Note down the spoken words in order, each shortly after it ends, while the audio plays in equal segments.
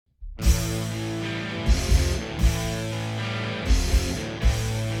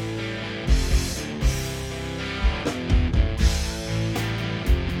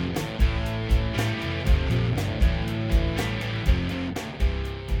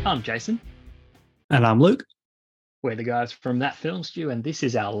I'm Jason. And I'm Luke. We're the guys from That Film Stew, and this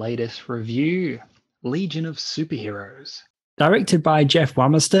is our latest review, Legion of Superheroes. Directed by Jeff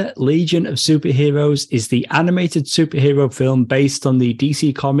Wammaster, Legion of Superheroes is the animated superhero film based on the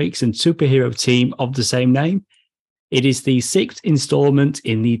DC Comics and superhero team of the same name. It is the sixth installment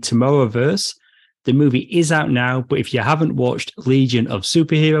in the Tomorrowverse. The movie is out now, but if you haven't watched Legion of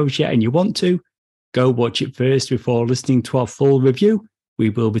Superheroes yet and you want to, go watch it first before listening to our full review. We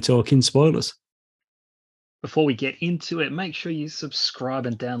will be talking spoilers. Before we get into it, make sure you subscribe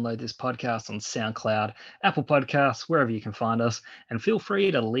and download this podcast on SoundCloud, Apple Podcasts, wherever you can find us, and feel free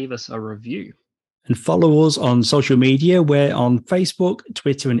to leave us a review. And follow us on social media. We're on Facebook,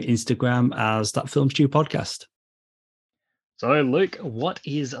 Twitter, and Instagram as That Film Stew Podcast. So, Luke, what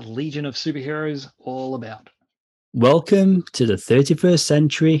is Legion of Superheroes all about? Welcome to the 31st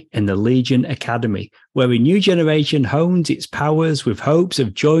century in the Legion Academy, where a new generation hones its powers with hopes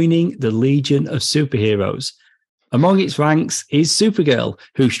of joining the Legion of Superheroes. Among its ranks is Supergirl,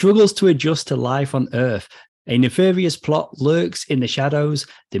 who struggles to adjust to life on Earth. A nefarious plot lurks in the shadows.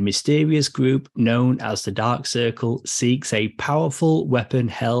 The mysterious group known as the Dark Circle seeks a powerful weapon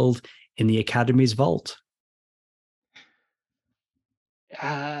held in the Academy's vault.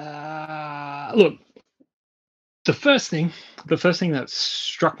 Look, the first thing that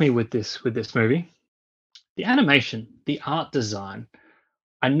struck me with this movie, the animation, the art design.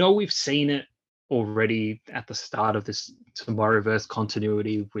 I know we've seen it already at the start of this Tomorrowverse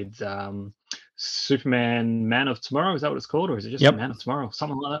continuity with Superman Man of Tomorrow. Is that what it's called, or is it just Man of Tomorrow,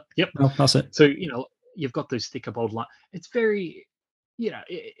 something like that? Yep, no, that's it. So you've got those thicker bold lines. It's very,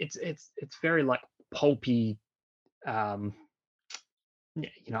 it's very like pulpy,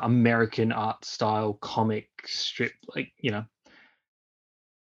 American art style comic strip,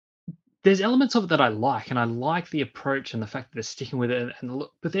 there's elements of it that I like, and I like the approach and the fact that they're sticking with it. And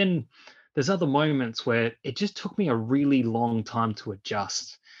look, but then there's other moments where it just took me a really long time to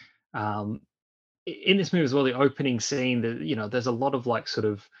adjust. In this movie as well, the opening scene, there's a lot of like sort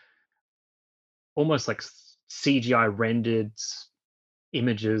of almost like CGI rendered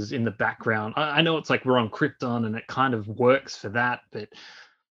images in the background. I know it's like we're on Krypton and it kind of works for that, but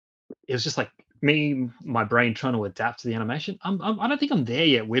it was just like my brain trying to adapt to the animation. I don't think I'm there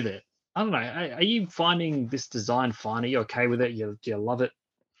yet with it. I don't know. Are you finding this design fine? Are you okay with it? Do you love it?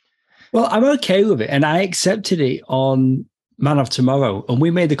 Well, I'm okay with it, and I accepted it on Man of Tomorrow, and we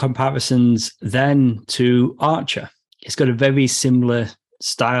made the comparisons then to Archer. It's got a very similar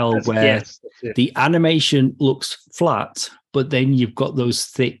style where the animation looks flat, but then you've got those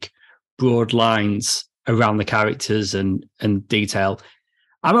thick, broad lines around the characters and detail.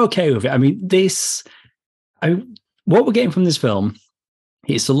 I'm okay with it. I mean, what we're getting from this film,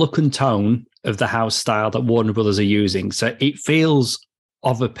 it's the look and tone of the house style that Warner Brothers are using. So it feels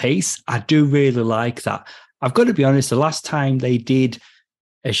of a pace. I do really like that. I've got to be honest, the last time they did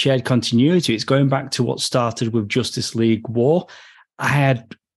a shared continuity, it's going back to what started with Justice League War. I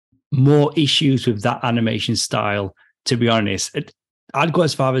had more issues with that animation style, to be honest. I'd go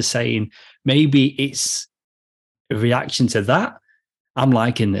as far as saying maybe it's a reaction to that. I'm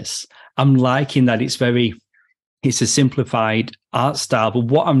liking this. I'm liking that it's a simplified art style. But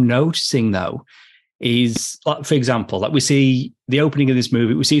what I'm noticing, though, is, like, for example, like we see the opening of this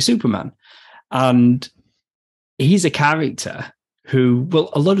movie, we see Superman, and he's a character who, well,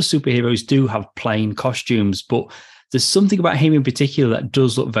 a lot of superheroes do have plain costumes, but there's something about him in particular that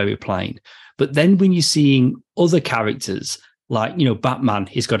does look very plain. But then when you're seeing other characters, like, Batman,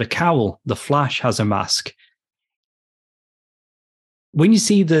 he's got a cowl, the Flash has a mask. When you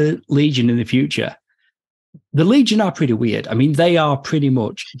see the Legion in the future, the Legion are pretty weird. I mean, they are pretty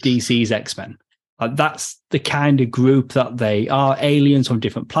much DC's X-Men. That's the kind of group that they are, aliens from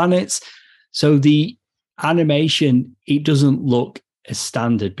different planets. So the animation, it doesn't look as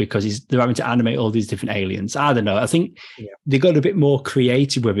standard because they're having to animate all these different aliens. I don't know. I think they got a bit more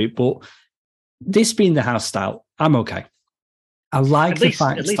creative with it, but this being the house style, I'm okay. I like the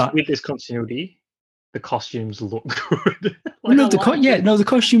fact that with this continuity, the costumes look good. The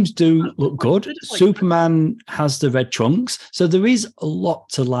costumes do look good. Superman has the red trunks, so there is a lot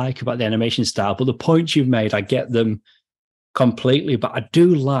to like about the animation style. But the points you've made, I get them completely. But I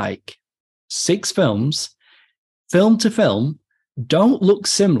do like 6 films, film to film, don't look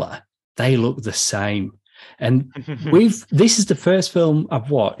similar. They look the same. And this is the first film I've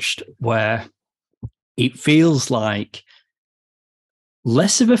watched where it feels like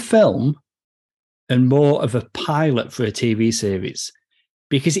less of a film and more of a pilot for a TV series,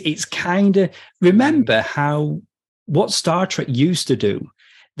 because it's kind of, remember what Star Trek used to do?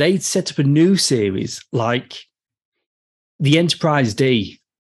 They'd set up a new series like the Enterprise D,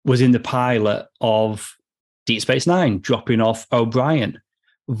 was in the pilot of Deep Space Nine, dropping off O'Brien.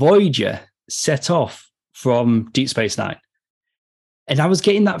 Voyager set off from Deep Space Nine. And I was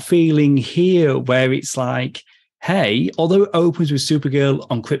getting that feeling here where it's like, hey, although it opens with Supergirl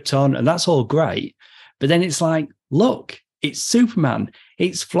on Krypton, and that's all great, but then it's like, look, it's Superman,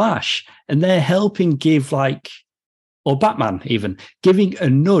 it's Flash, and they're helping give or Batman even, giving a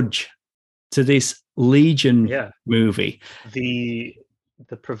nudge to this Legion movie. The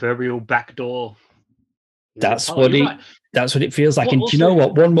proverbial backdoor. That's what it feels like. And do you know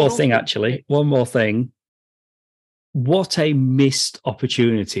what? One more thing. What a missed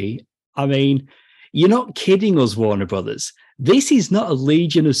opportunity. I mean, you're not kidding us, Warner Brothers. This is not a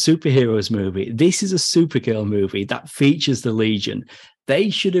Legion of Superheroes movie. This is a Supergirl movie that features the Legion. They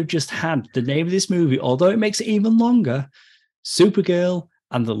should have just had the name of this movie, although it makes it even longer, Supergirl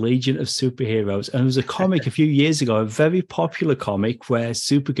and the Legion of Superheroes. And there was a comic a few years ago, a very popular comic where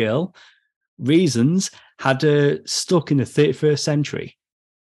Supergirl, reasons, had her stuck in the 31st century.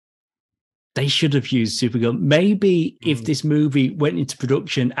 They should have used Supergirl. Maybe if this movie went into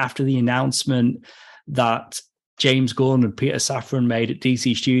production after the announcement that James Gunn and Peter Safran made at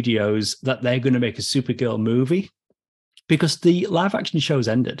DC Studios that they're going to make a Supergirl movie, because the live action show's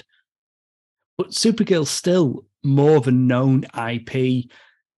ended. But Supergirl's still more of a known IP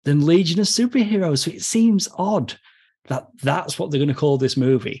than Legion of Superheroes. So it seems odd that that's what they're going to call this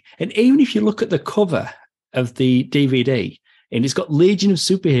movie. And even if you look at the cover of the DVD, and it's got Legion of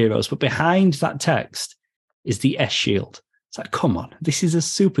Superheroes, but behind that text is the S Shield. It's like, come on, this is a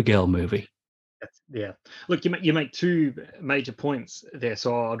Supergirl movie. Yeah. Look, you make two major points there,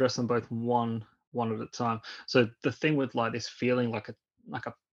 so I'll address them both one at a time. So the thing with this feeling like a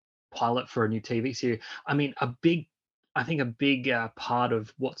pilot for a new TV series, I mean, a big part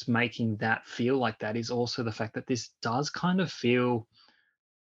of what's making that feel like that is also the fact that this does kind of feel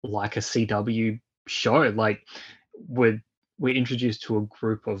like a CW show. Like we're introduced to a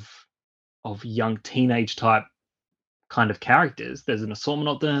group of young teenage type kind of characters. There's an assortment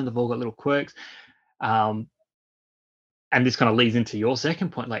of them. They've all got little quirks. And this kind of leads into your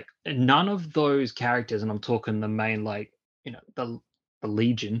second point. Like none of those characters, and I'm talking the main, the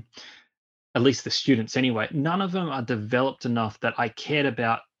Legion, at least the students anyway, none of them are developed enough that I cared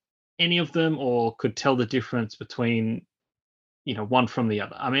about any of them or could tell the difference between, one from the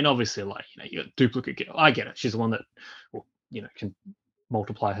other. I mean, obviously, you got duplicate girl. I get it. She's the one that, can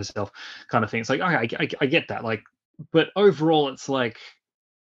multiply herself kind of thing. It's like, okay, I get that. But overall, it's like,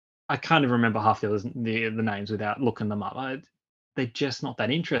 I can't even remember half the names without looking them up. They're just not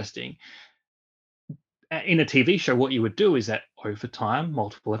that interesting. In a TV show, what you would do is that over time,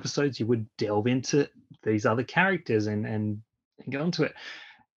 multiple episodes, you would delve into these other characters and go into it.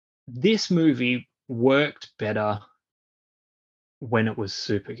 This movie worked better when it was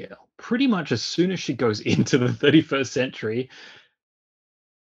Supergirl. Pretty much as soon as she goes into the 31st century,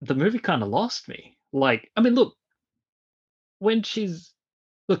 the movie kind of lost me.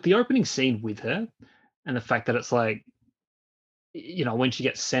 The opening scene with her and the fact that it's when she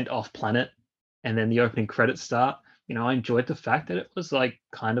gets sent off planet and then the opening credits start, I enjoyed the fact that it was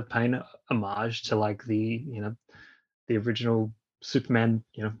kind of paying homage to the original Superman,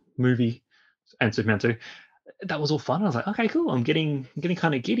 movie and Superman 2. That was all fun. I was like, okay, cool. I'm getting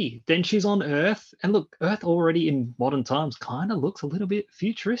kind of giddy. Then she's on Earth, and look, Earth already in modern times kind of looks a little bit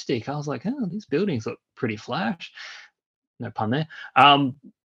futuristic. I was like, oh, these buildings look pretty flash. No pun there. And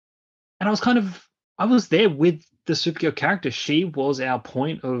I was there with the Supergirl character. She was our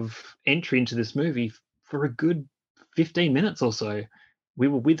point of entry into this movie for a good 15 minutes or so. We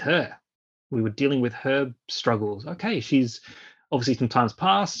were with her. We were dealing with her struggles. Okay, she's obviously some time's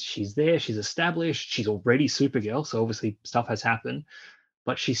passed. She's there. She's established. She's already Supergirl. So obviously stuff has happened,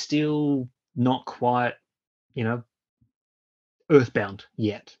 but she's still not quite, earthbound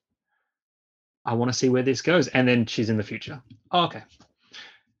yet. I want to see where this goes. And then she's in the future. Oh, okay.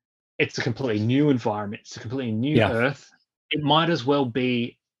 It's a completely new environment. It's a completely new Earth. It might as well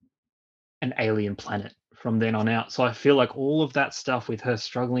be an alien planet from then on out. So I feel like all of that stuff with her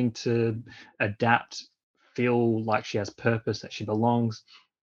struggling to adapt, feel like she has purpose, that she belongs,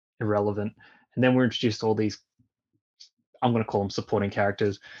 irrelevant. And then we're introduced to all these, I'm going to call them supporting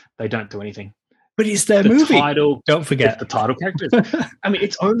characters. They don't do anything. But it's their movie. Title, don't forget the title characters. I mean,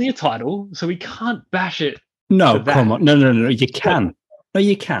 it's only a title, so we can't bash it. No, come on. No. You can. No,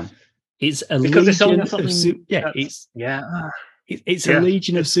 you can. It's a because Legion of something. It's a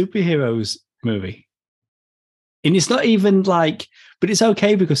Legion of Superheroes movie. And it's not even but it's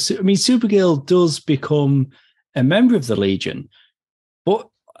okay because, Supergirl does become a member of the Legion. But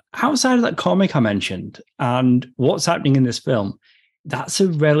outside of that comic I mentioned and what's happening in this film, that's a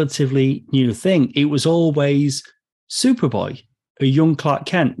relatively new thing. It was always Superboy, a young Clark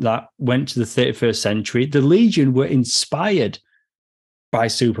Kent that went to the 31st century. The Legion were inspired by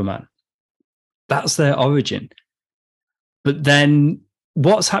Superman. That's their origin. But then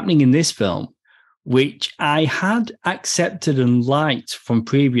what's happening in this film, which I had accepted and liked from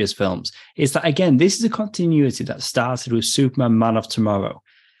previous films, is that, again, this is a continuity that started with Superman Man of Tomorrow.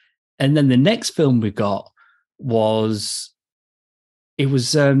 And then the next film we got was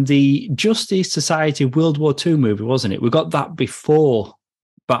the Justice Society World War II movie, wasn't it? We got that before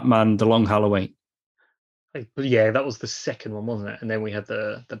Batman The Long Halloween. Yeah, that was the second one, wasn't it? And then we had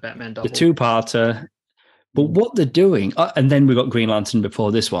the Batman double. The two-parter. But what they're doing, and then we got Green Lantern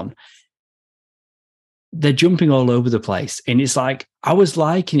before this one, they're jumping all over the place. And it's like, I was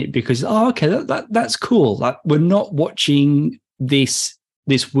liking it because, okay, that's cool. Like, we're not watching this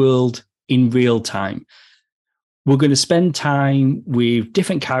world in real time. We're going to spend time with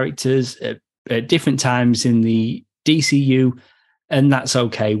different characters at different times in the DCU, and that's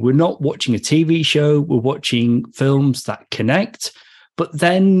okay. We're not watching a TV show. We're watching films that connect. But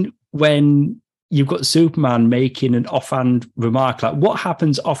then when you've got Superman making an offhand remark, like what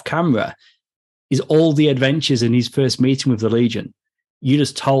happens off camera is all the adventures in his first meeting with the Legion. You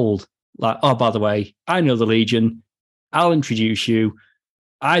just told, like, oh, by the way, I know the Legion. I'll introduce you.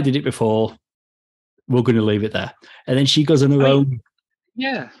 I did it before. We're going to leave it there. And then she goes on her own.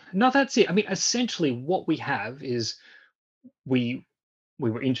 Yeah, no, that's it. I mean, essentially what we have is we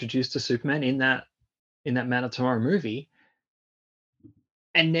were introduced to Superman in that Man of Tomorrow movie.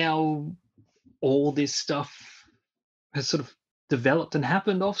 And now all this stuff has sort of developed and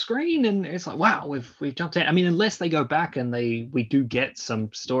happened off screen, and it's like, wow, we've jumped in. I mean, unless they go back and we do get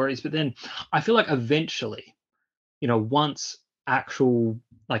some stories, but then I feel like eventually, once actual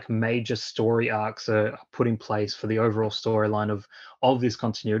like major story arcs are put in place for the overall storyline of this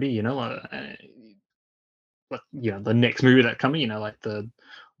continuity, the next movie that coming, like the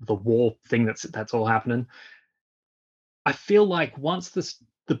war thing that's all happening. I feel like once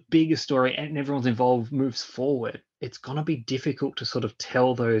the bigger story and everyone's involved moves forward, it's going to be difficult to sort of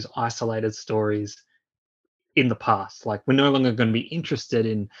tell those isolated stories in the past. Like, we're no longer going to be interested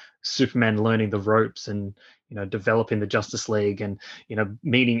in Superman learning the ropes and, developing the Justice League and,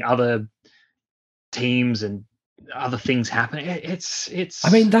 meeting other teams and other things happening. It's I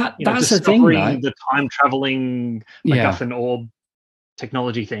mean, that's the thing, right? The time traveling MacGuffin orb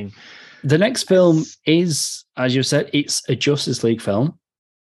technology thing. The next film is, as you said, it's a Justice League film.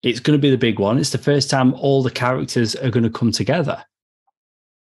 It's going to be the big one. It's the first time all the characters are going to come together.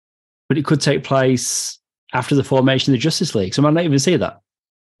 But it could take place after the formation of the Justice League. So I might not even see that.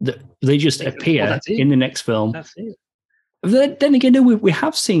 They just appear in the next film. That's it. Then again, we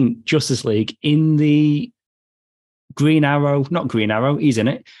have seen Justice League in the Green Arrow, not Green Arrow, he's in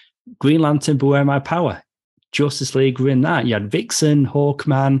it. Green Lantern, Beware My Power. Justice League were in that. You had Vixen,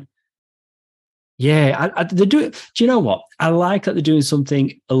 Hawkman. Yeah, they do it. Do you know what? I like that they're doing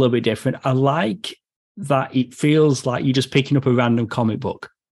something a little bit different. I like that it feels like you're just picking up a random comic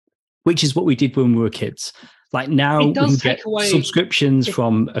book, which is what we did when we were kids. Like, now we can get subscriptions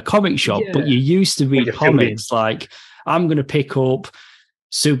from a comic shop, but you used to read comics like, I'm going to pick up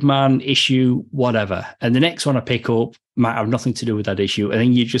Superman issue, whatever. And the next one I pick up might have nothing to do with that issue. And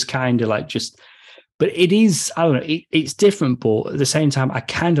then you just kind of like but it is, I don't know, it's different, but at the same time, I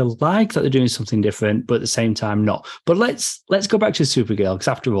kind of like that they're doing something different, but at the same time, not. But let's go back to Supergirl, because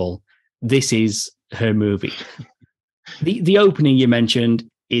after all, this is her movie. The opening you mentioned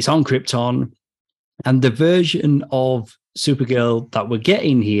is on Krypton, and the version of Supergirl that we're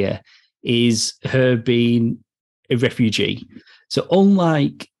getting here is her being a refugee. So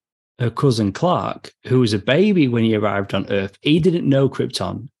unlike her cousin Clark, who was a baby when he arrived on Earth, he didn't know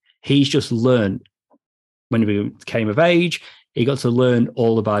Krypton. He's just learned. When he came of age, he got to learn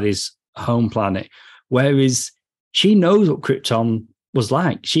all about his home planet. Whereas she knows what Krypton was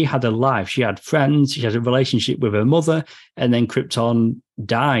like. She had a life. She had friends. She had a relationship with her mother. And then Krypton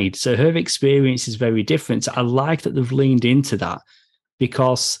died. So her experience is very different. So I like that they've leaned into that,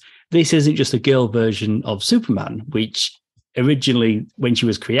 because this isn't just a girl version of Superman, which originally, when she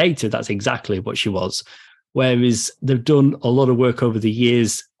was created, that's exactly what she was. Whereas they've done a lot of work over the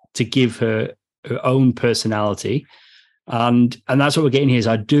years to give her own personality, and that's what we're getting here. Is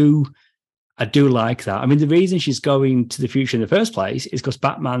I do like that. I mean, the reason she's going to the future in the first place is because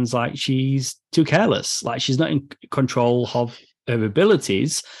Batman's like, she's too careless, like she's not in control of her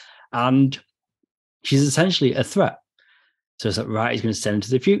abilities, and she's essentially a threat. So it's like, right, he's going to send her to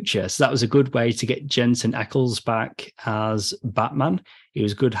the future. So that was a good way to get Jensen Ackles back as Batman. It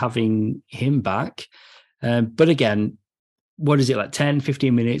was good having him back, but again, what is it, like 10,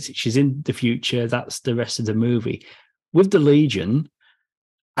 15 minutes? She's in the future. That's the rest of the movie. With the Legion,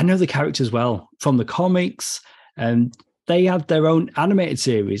 I know the characters well from the comics, and they had their own animated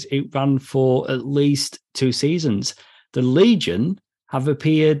series. It ran for at least 2 seasons. The Legion have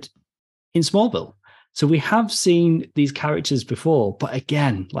appeared in Smallville. So we have seen these characters before, but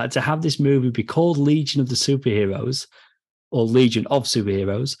again, like to have this movie be called Legion of the Superheroes or Legion of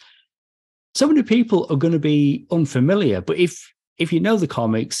Superheroes, so many people are going to be unfamiliar. But if you know the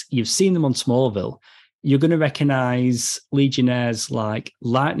comics, you've seen them on Smallville, you're going to recognize Legionnaires like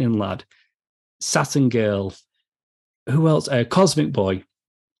Lightning Lad, Saturn Girl, who else? Cosmic Boy. I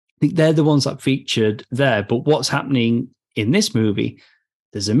think they're the ones that featured there. But what's happening in this movie?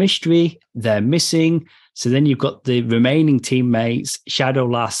 There's a mystery. They're missing. So then you've got the remaining teammates, Shadow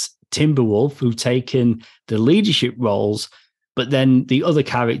Lass, Timberwolf, who've taken the leadership roles. But then the other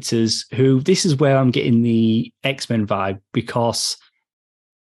characters who, this is where I'm getting the X-Men vibe, because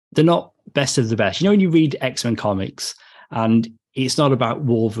they're not best of the best. You know, when you read X-Men comics and it's not about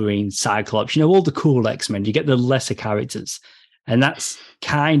Wolverine, Cyclops, you know, all the cool X-Men, you get the lesser characters. And that's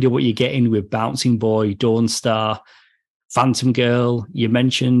kind of what you're getting with Bouncing Boy, Dawnstar, Phantom Girl, you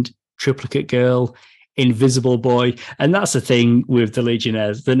mentioned Triplicate Girl, Invisible Boy. And that's the thing with the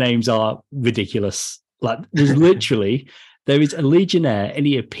Legionnaires. The names are ridiculous. Like, there's literally, there is a Legionnaire, and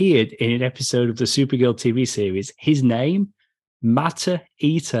he appeared in an episode of the Supergirl TV series. His name, Matter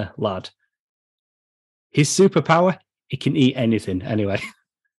Eater Lad. His superpower, he can eat anything. Anyway,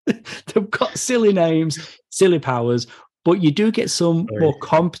 they've got silly names, silly powers, but you do get some more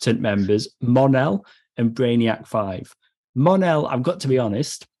competent members, Mon-El and Brainiac 5. Mon-El, I've got to be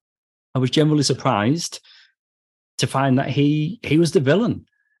honest, I was generally surprised to find that he was the villain,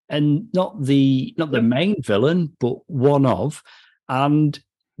 and not the main villain, but one of. And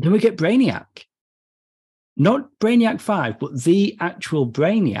then we get Brainiac. Not Brainiac 5, but the actual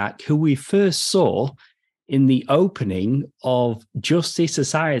Brainiac, who we first saw in the opening of Justice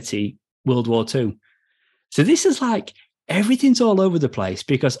Society World War II. So this is like, everything's all over the place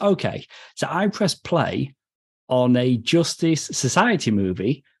because, okay, so I press play on a Justice Society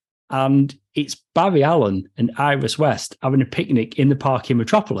movie, and it's Barry Allen and Iris West having a picnic in the park in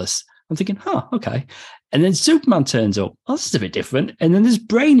Metropolis. I'm thinking, okay. And then Superman turns up. Oh, this is a bit different. And then there's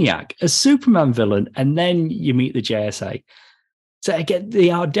Brainiac, a Superman villain, and then you meet the JSA. So again, they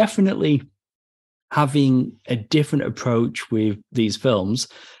are definitely having a different approach with these films.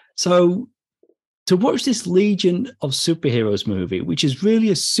 So to watch this Legion of Superheroes movie, which is really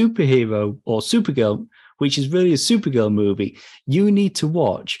a superhero, or Supergirl, which is really a Supergirl movie, you need to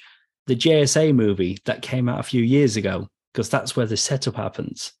watch the JSA movie that came out a few years ago, because that's where the setup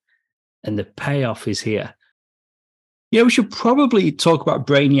happens and the payoff is here. Yeah, we should probably talk about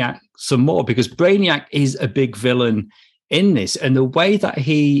Brainiac some more, because Brainiac is a big villain in this, and the way that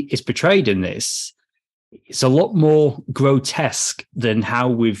he is portrayed in this, it's a lot more grotesque than how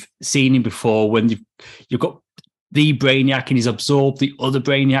we've seen him before, when you've got the Brainiac and he's absorbed the other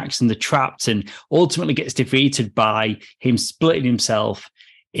Brainiacs and the trapped, and ultimately gets defeated by him splitting himself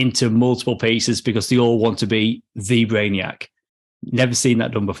into multiple pieces because they all want to be the Brainiac. Never seen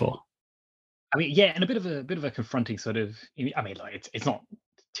that done before. I mean, yeah, and a bit of a confronting sort of. I mean, like it's not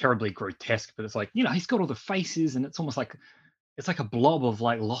terribly grotesque, but it's like, you know, he's got all the faces, and it's almost like it's like a blob of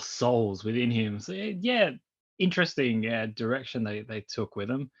like lost souls within him. So yeah, interesting direction they took with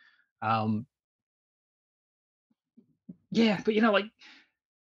him. Yeah, but you know, like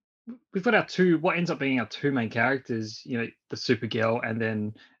we've got our what ends up being our 2 main characters. You know, the Supergirl, and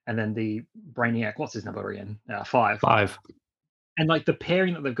then the Brainiac. What's his number again? 5. 5. And like the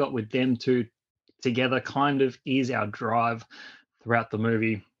pairing that they've got with them two together kind of is our drive throughout the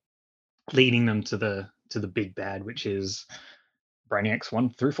movie, leading them to the big bad, which is Brainiacs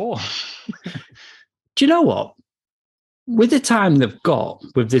 1 through 4. Do you know what? With the time they've got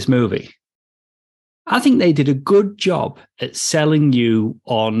with this movie, I think they did a good job at selling you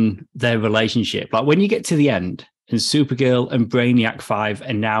on their relationship. Like when you get to the end and Supergirl and Brainiac 5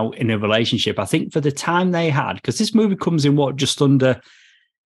 are now in a relationship, I think for the time they had, because this movie comes in just under,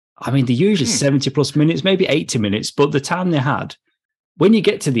 I mean, the usual 70 plus minutes, maybe 80 minutes, but the time they had, when you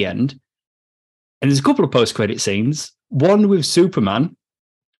get to the end, and there's a couple of post-credit scenes, one with Superman,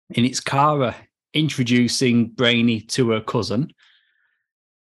 and it's Kara introducing Brainy to her cousin.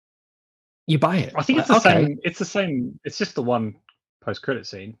 You buy it. I think it's the same. It's the same. It's just the one post-credit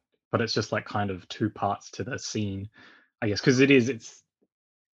scene, but it's just like kind of 2 parts to the scene, I guess, because it is.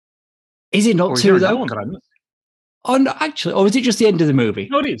 Is it not 2 though? Oh no, actually, or is it just the end of the movie?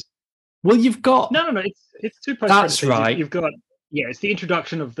 No, it is. Well, you've got no. It's 2 post-credit That's scenes. right. You've got yeah, it's the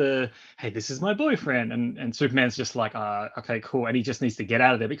introduction of the, hey, this is my boyfriend, and Superman's just like, okay, cool, and he just needs to get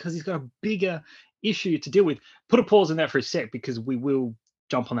out of there because he's got a bigger issue to deal with. Put a pause on that for a sec because we will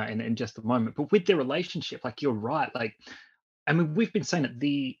jump on that in just a moment. But with their relationship, like you're right, like I mean, we've been saying it,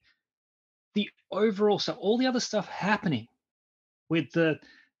 the overall stuff, all the other stuff happening with the,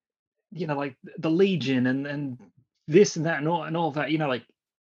 like the Legion and this and that and all of that, like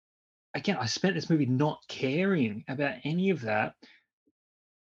again, I spent this movie not caring about any of that.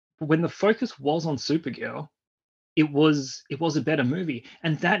 But when the focus was on Supergirl, it was a better movie,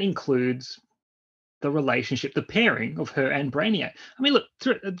 and that includes the relationship, the pairing of her and Brainiac. I mean, look,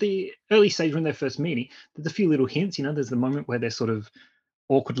 through at the early stage when they're first meeting, there's a few little hints. There's the moment where they're sort of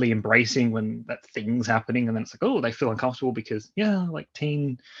awkwardly embracing when that thing's happening, and then it's like, oh, they feel uncomfortable because yeah, like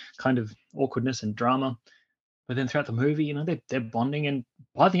teen kind of awkwardness and drama. But then throughout the movie, they're bonding, and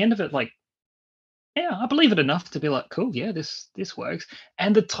by the end of it, like, yeah, I believe it enough to be like, cool, yeah, this works.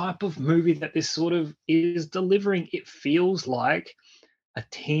 And the type of movie that this sort of is delivering, it feels like a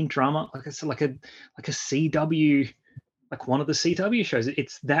teen drama, like I said, like a CW, like one of the CW shows.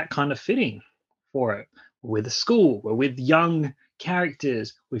 It's that kind of fitting for it. We're with a school, we're with young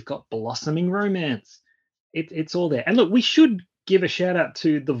characters, we've got blossoming romance. It's all there. And look, we should give a shout out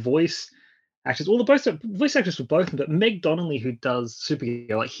to the voice actors, well, the voice actors for both, but Meg Donnelly, who does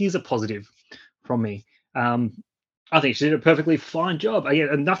Supergirl, like here's a positive from me. Um, I think she did a perfectly fine job. Again,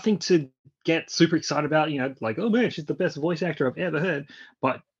 and nothing to get super excited about, like, oh man, she's the best voice actor I've ever heard.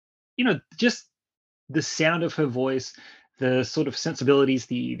 But, just the sound of her voice, the sort of sensibilities,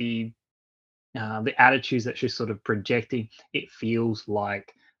 the attitudes that she's sort of projecting, it feels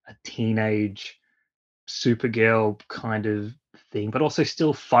like a teenage Supergirl kind of thing, but also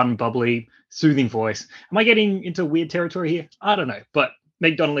still fun, bubbly, soothing voice. Am I getting into weird territory here? I don't know, but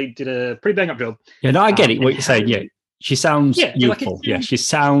Meg Donnelly did a pretty bang up job. Yeah, no, I get it. What you're saying, yeah. She sounds youthful. Like yeah, she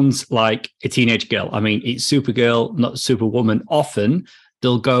sounds like a teenage girl. I mean, it's Supergirl, not Superwoman. Often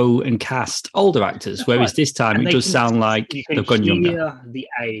they'll go and cast older actors, whereas this time it does sound like they've gone younger. The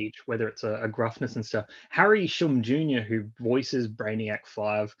age, whether it's a gruffness and stuff. Harry Shum Jr., who voices Brainiac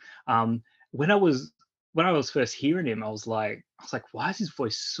 5, when I was first hearing him, I was like, why is his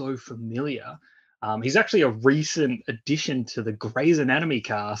voice so familiar? He's actually a recent addition to the Grey's Anatomy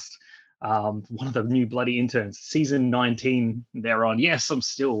cast. One of the new bloody interns, season 19. They're on. Yes, I'm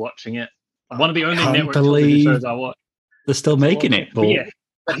still watching it. One of the only network television shows I watch. They're still making it, but yeah.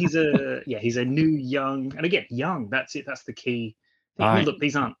 But he's a new young, and again, young. That's it. That's the key thing. I mean, look,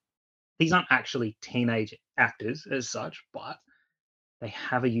 these aren't actually teenage actors as such, but they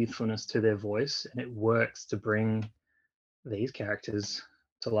have a youthfulness to their voice, and it works to bring these characters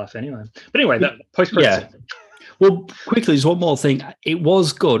to life anyway. But anyway, that post-credits. Yeah. Well, quickly, there's one more thing. It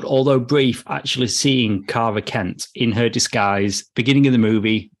was good, although brief, actually seeing Kara Kent in her disguise, beginning of the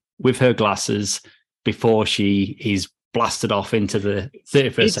movie, with her glasses, before she is blasted off into the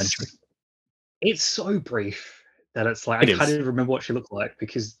 31st century. It's so brief that it's like, I can't even remember what she looked like,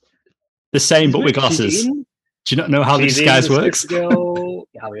 because... The same, but with glasses. Do you not know how the disguise works?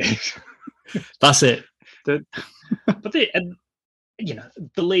 That's it. But the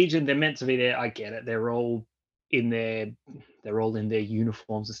Legion, they're meant to be there. I get it. They're all in their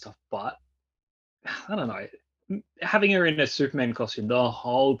uniforms and stuff. But I don't know, having her in a Superman costume the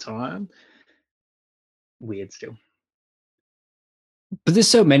whole time, weird still. But there's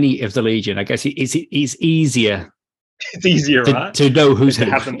so many of the Legion. I guess it's easier. It's easier, right? To know who's who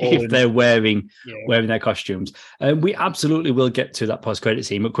if they're wearing their costumes. We absolutely will get to that post-credit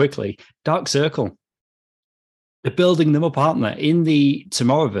scene, but quickly, Dark Circle. They're building them up, aren't they? In the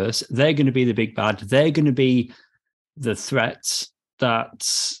Tomorrowverse, they're going to be the big bad. They're going to be the threat that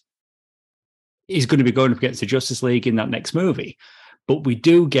is going to be going up against the Justice League in that next movie. But we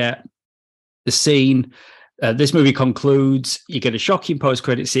do get the scene. This movie concludes. You get a shocking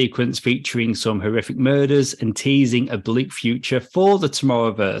post-credit sequence featuring some horrific murders and teasing a bleak future for the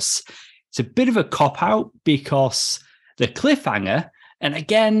Tomorrowverse. It's a bit of a cop-out because the cliffhanger, and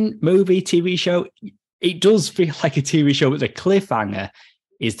again, movie, TV show, it does feel like a TV show, but the cliffhanger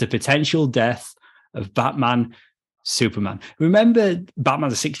is the potential death of Batman, Superman. Remember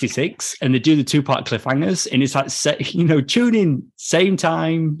Batman the 66, and they do the 2-part cliffhangers, and it's like, tune in same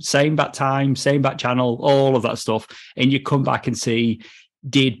time, same bat time, same bat channel, all of that stuff, and you come back and see,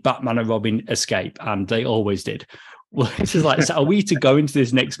 did Batman and Robin escape? And they always did. Well, it's just like, so are we to go into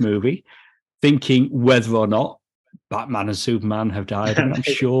this next movie thinking whether or not Batman and Superman have died? And I'm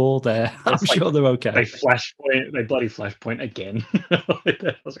sure they're okay. They bloody flashpoint again.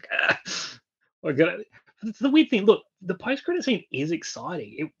 I was like, It's the weird thing. Look, the post-credit scene is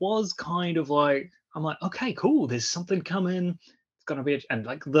exciting. It was kind of like, I'm like, okay, cool. There's something coming. going to be, and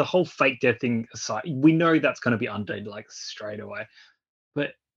like the whole fake death thing aside, we know that's going to be undone like straight away.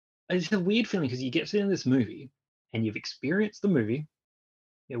 But it's a weird feeling because you get to the end of this movie and you've experienced the movie.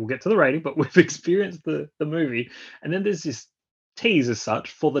 Yeah, we'll get to the rating, but we've experienced the movie, and then there's this tease as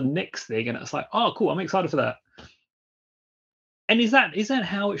such for the next thing, and it's like, oh, cool, I'm excited for that. And is that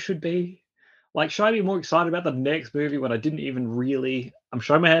how it should be? Like, should I be more excited about the next movie when I didn't even really? I'm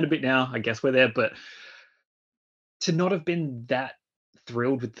showing my hand a bit now. I guess we're there, but to not have been that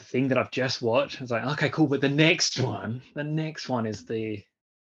thrilled with the thing that I've just watched, it's like, okay, cool, but the next one is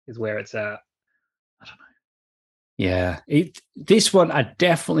where it's at. I don't know. Yeah, this one I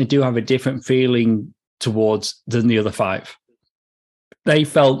definitely do have a different feeling towards than the other five. They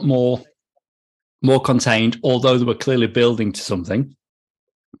felt more contained, although they were clearly building to something.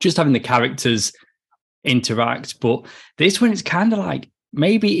 Just having the characters interact, but this one it's kind of like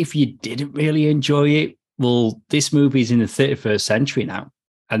maybe if you didn't really enjoy it, well, this movie's in the 31st century now,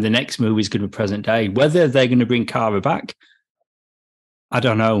 and the next movie is going to be present day. Whether they're going to bring Kara back, I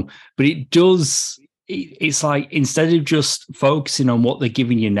don't know, but it does. It's like instead of just focusing on what they're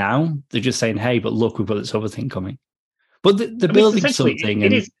giving you now, they're just saying, "Hey, but look, we've got this other thing coming." But they're I mean, building essentially, something, it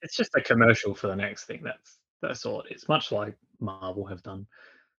and is. It's just a commercial for the next thing. That's all. It's much like Marvel have done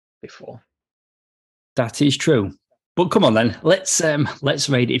before. that is true. But come on, then let's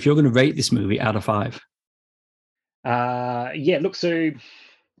rate it. If you're going to rate this movie out of 5, Yeah. Look, so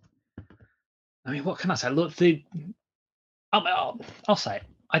I mean, what can I say? Look, I'll say it.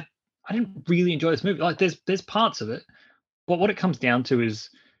 I didn't really enjoy this movie. Like, there's parts of it, but what it comes down to is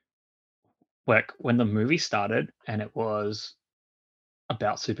like when the movie started and it was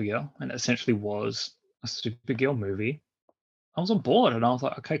about Supergirl and it essentially was a Supergirl movie. I was on board and I was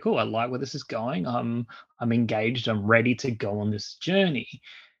like, okay, cool. I like where this is going. I'm engaged. I'm ready to go on this journey.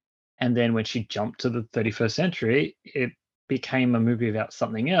 And then when she jumped to the 31st century, it became a movie about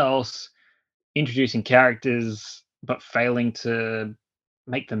something else, introducing characters but failing to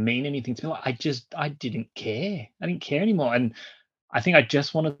make them mean anything to me. Like, I didn't care. I didn't care anymore. And I think I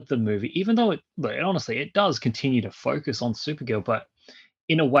just wanted the movie, even though honestly it does continue to focus on Supergirl, but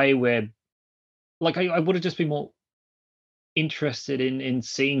in a way where like I would have just been more interested in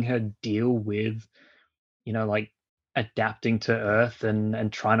seeing her deal with, like adapting to Earth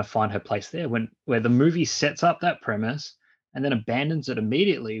and trying to find her place there. When where the movie sets up that premise and then abandons it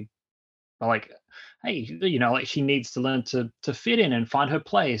immediately, by like, hey, like she needs to learn to fit in and find her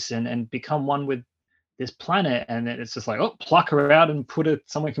place and become one with this planet, and then it's just like, oh, pluck her out and put her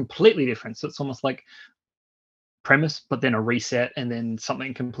somewhere completely different. So it's almost like premise, but then a reset, and then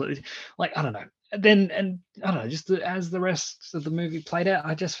something completely, like, I don't know. And I don't know, just as the rest of the movie played out,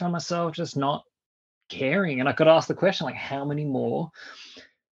 I just found myself just not caring. And I could ask the question, like, how many more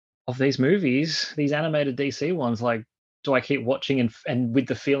of these movies, these animated DC ones, like, do I keep watching and with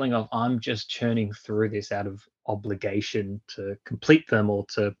the feeling of I'm just churning through this out of obligation to complete them or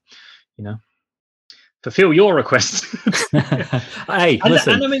to, you know, fulfill your requests. Hey,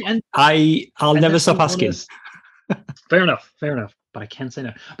 listen, and I mean, I'll and never let's stop be asking. honest, fair enough, fair enough. But I can say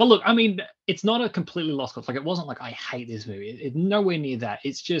no. But look, I mean, it's not a completely lost cause. Like, it wasn't like I hate this movie. It's nowhere near that.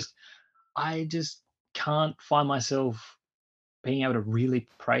 It's just I just can't find myself being able to really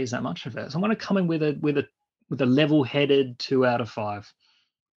praise that much of it. So I'm going to come in with a level-headed 2 out of 5.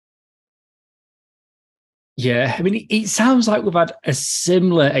 Yeah, I mean, it sounds like we've had a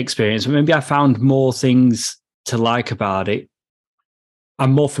similar experience. Maybe I found more things to like about it.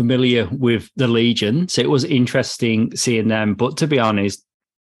 I'm more familiar with the Legion, so it was interesting seeing them. But to be honest,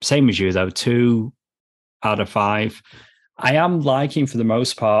 same as you though, 2 out of 5. I am liking for the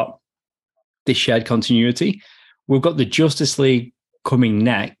most part this shared continuity. We've got the Justice League coming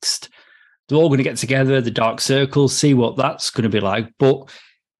next. They're all going to get together, the Dark Circle, see what that's going to be like. But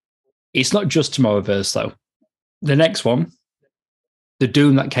it's not just Tomorrowverse though. The next one, The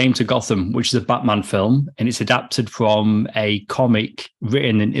Doom That Came to Gotham, which is a Batman film, and it's adapted from a comic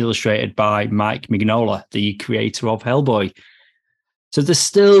written and illustrated by Mike Mignola, the creator of Hellboy. So they're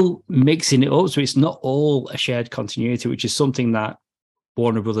still mixing it up. So it's not all a shared continuity, which is something that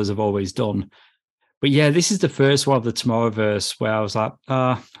Warner Brothers have always done. But yeah, this is the first one of the Tomorrowverse where I was like,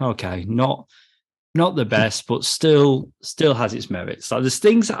 okay, not the best, but still has its merits. Like there's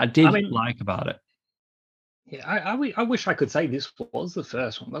things that I I did mean, like about it. yeah, I wish I could say this was the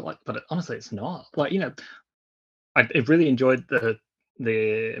first one, but honestly, it's not. Like, I really enjoyed the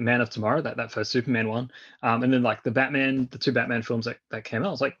Man of Tomorrow, that first Superman one, and then like the 2 Batman films that came out.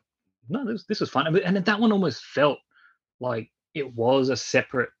 I was like, no, this was fun, and then that one almost felt like it was a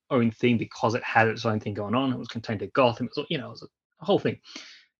separate own thing because it had its own thing going on. It was contained to Gotham. It was a whole thing.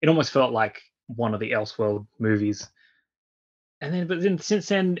 It almost felt like one of the Elseworld movies. and then, but then since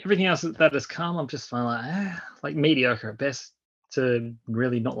then, everything else that has come, I'm just like mediocre at best to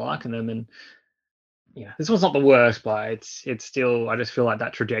really not liking them. And yeah, this one's not the worst, but it's still. I just feel like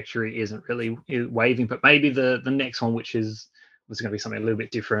that trajectory isn't really waving. But maybe the next one, which was going to be something a little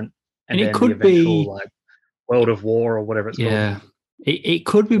bit different, And and it then the could eventual be, like World of War or whatever it's called. yeah, it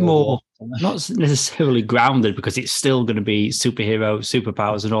could be World more, War. not necessarily grounded because it's still going to be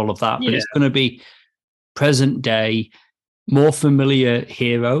superpowers and all of that, but Yeah, it's going to be present day, more familiar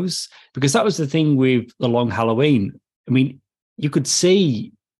heroes, because that was the thing with The Long Halloween. I mean, you could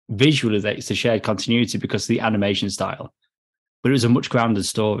see visually that it's a shared continuity because of the animation style, but it was a much grounded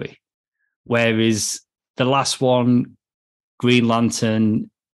story. Whereas the last one, Green Lantern,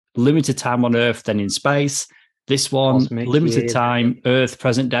 limited time on Earth, then in space. This one, Cosmic, limited yeah, time, Earth,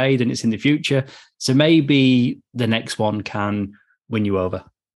 present day, then it's in the future. So maybe the next one can win you over.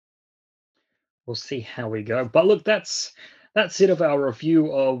 we'll see how we go. But look, that's it of our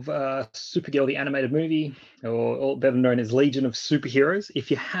review of Supergirl, the animated movie, or better known as Legion of Superheroes.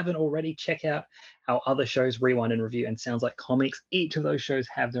 If you haven't already, check out our other shows, Rewind and Review and Sounds Like Comics. Each of those shows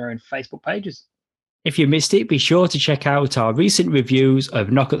have their own Facebook pages. If you missed it, be sure to check out our recent reviews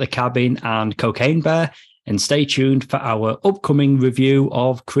of Knock at the Cabin and Cocaine Bear, and stay tuned for our upcoming review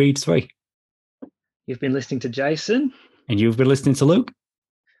of Creed 3. You've been listening to Jason. And you've been listening to Luke.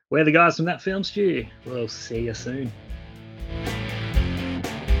 We're the guys from That Film Stew. We'll see you soon.